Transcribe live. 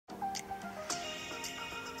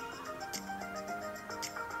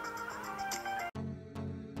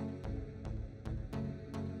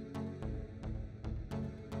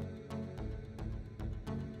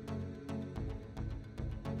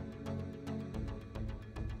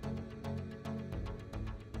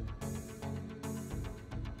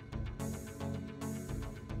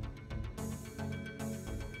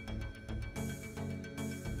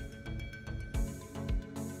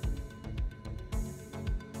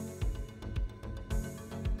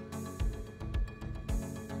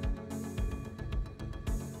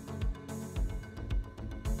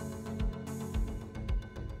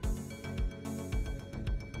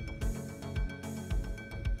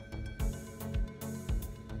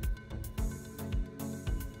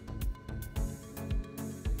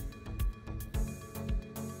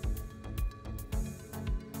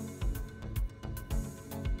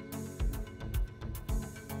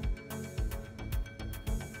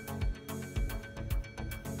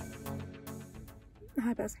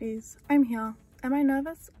Hi besties, I'm here. Am I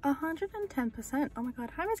nervous? 110%. Oh my god.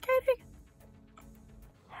 Hi Miss Katie.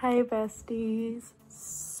 Hey besties.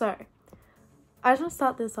 So I just want to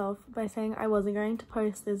start this off by saying I wasn't going to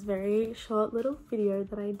post this very short little video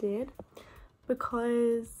that I did,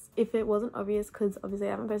 because if it wasn't obvious, because obviously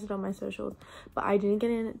I haven't posted on my socials, but I didn't get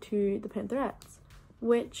into the Pantherettes,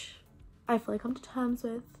 which I feel like I'm to terms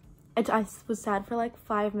with. I was sad for like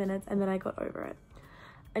 5 minutes and then I got over it.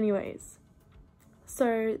 Anyways,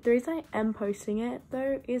 so the reason I am posting it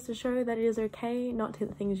though is to show that it is okay not to get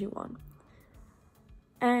the things you want.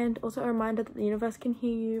 And also a reminder that the universe can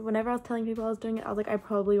hear you. Whenever I was telling people I was doing it, I was like, I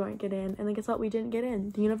probably won't get in. And then guess what? We didn't get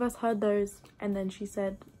in. The universe heard those and then she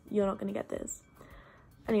said, you're not going to get this.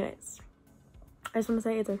 Anyways, I just want to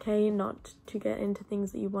say it's okay not to get into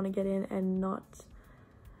things that you want to get in and not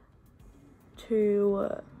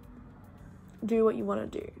to do what you want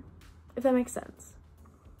to do, if that makes sense.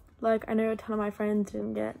 Like, I know a ton of my friends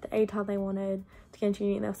didn't get the ATAR they wanted to get into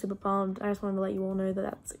uni and they were super bummed. I just wanted to let you all know that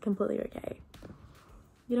that's completely okay.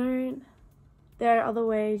 There are other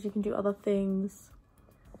ways you can do other things,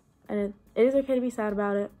 and it is okay to be sad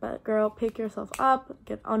about it, but girl, pick yourself up,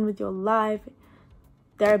 get on with your life.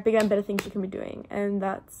 There are bigger and better things you can be doing, and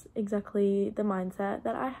that's exactly the mindset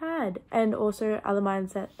that I had. And also other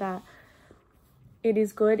mindset that it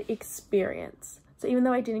is good experience. So even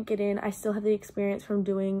though I didn't get in, I still have the experience from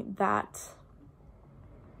doing that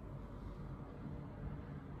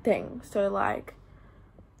thing. So like,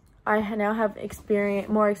 I now have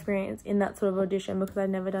more experience in that sort of audition, because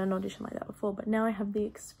I've never done an audition like that before, but now I have the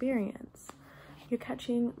experience. You're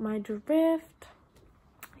catching my drift.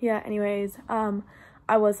 Yeah, anyways,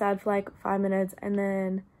 I was sad for like 5 minutes, and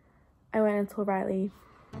then I went and saw Riley,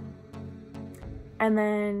 and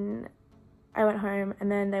then I went home,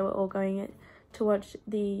 and then they were all going to watch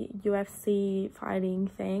the UFC fighting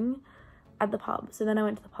thing at the pub. So then I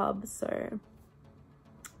went to the pub, so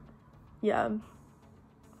yeah.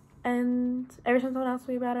 And every time someone asks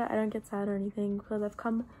me about it, I don't get sad or anything, because I've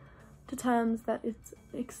come to terms that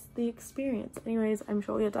it's the experience. Anyways, I'm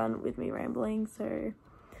sure you're done with me rambling, so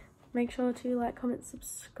make sure to like, comment,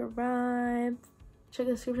 subscribe, check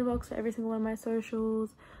the description box for every single one of my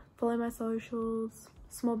socials, follow my socials,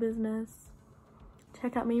 small business,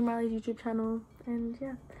 check out me and Riley's YouTube channel, and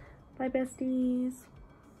yeah, bye besties.